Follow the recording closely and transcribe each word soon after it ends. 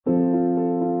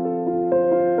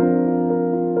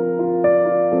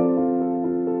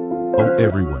Hello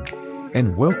everyone,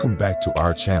 and welcome back to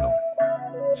our channel.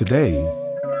 Today,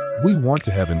 we want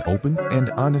to have an open and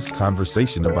honest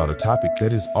conversation about a topic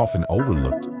that is often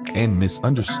overlooked and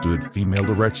misunderstood: female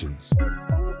erections.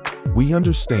 We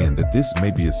understand that this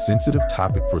may be a sensitive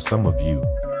topic for some of you,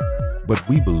 but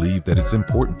we believe that it's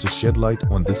important to shed light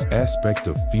on this aspect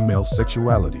of female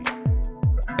sexuality.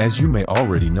 As you may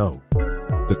already know,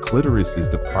 the clitoris is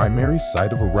the primary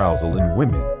site of arousal in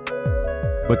women.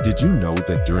 But did you know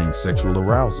that during sexual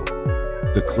arousal,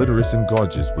 the clitoris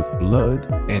engorges with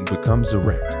blood and becomes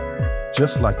erect,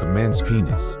 just like a man's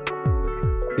penis?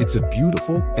 It's a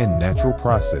beautiful and natural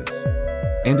process,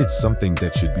 and it's something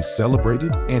that should be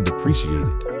celebrated and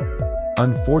appreciated.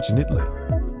 Unfortunately,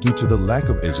 due to the lack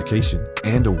of education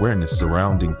and awareness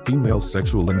surrounding female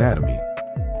sexual anatomy,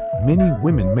 many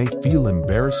women may feel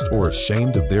embarrassed or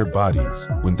ashamed of their bodies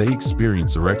when they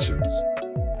experience erections.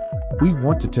 We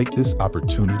want to take this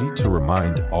opportunity to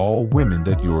remind all women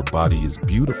that your body is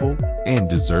beautiful and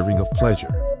deserving of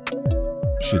pleasure.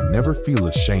 You should never feel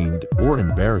ashamed or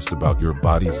embarrassed about your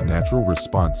body's natural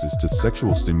responses to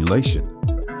sexual stimulation.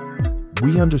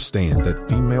 We understand that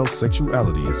female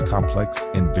sexuality is complex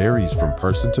and varies from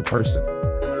person to person.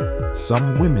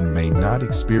 Some women may not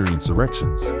experience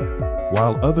erections,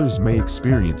 while others may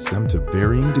experience them to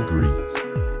varying degrees.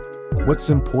 What's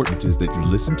important is that you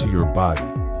listen to your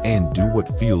body and do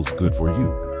what feels good for you.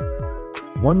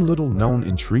 One little known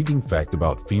intriguing fact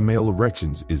about female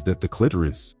erections is that the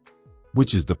clitoris,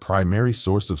 which is the primary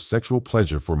source of sexual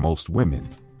pleasure for most women,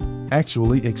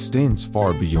 actually extends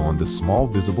far beyond the small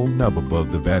visible nub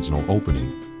above the vaginal opening.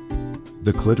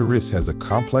 The clitoris has a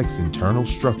complex internal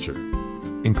structure,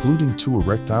 including two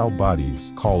erectile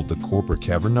bodies called the corpora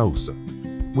cavernosa,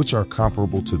 which are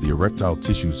comparable to the erectile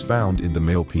tissues found in the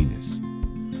male penis.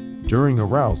 During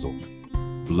arousal,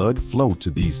 blood flow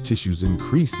to these tissues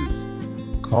increases,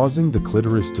 causing the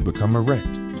clitoris to become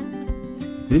erect.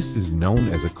 This is known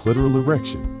as a clitoral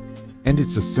erection, and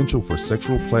it's essential for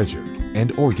sexual pleasure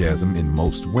and orgasm in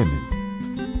most women.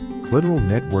 Clitoral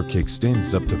network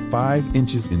extends up to 5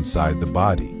 inches inside the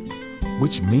body,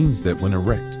 which means that when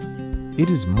erect, it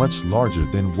is much larger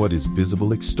than what is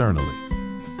visible externally.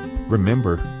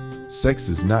 Remember, sex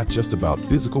is not just about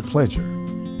physical pleasure,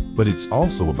 but it's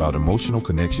also about emotional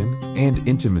connection and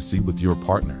intimacy with your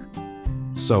partner.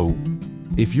 So,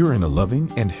 if you're in a loving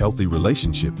and healthy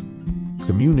relationship,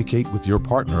 communicate with your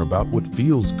partner about what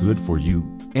feels good for you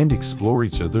and explore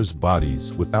each other's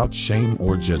bodies without shame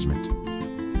or judgment.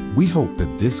 We hope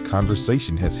that this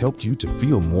conversation has helped you to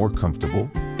feel more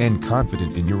comfortable and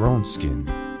confident in your own skin.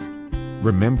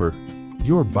 Remember,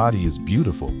 your body is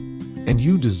beautiful, and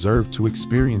you deserve to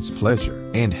experience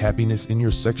pleasure and happiness in your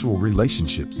sexual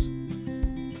relationships.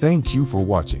 Thank you for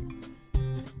watching.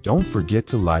 Don't forget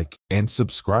to like and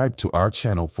subscribe to our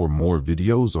channel for more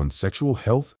videos on sexual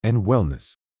health and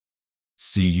wellness.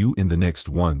 See you in the next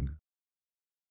one.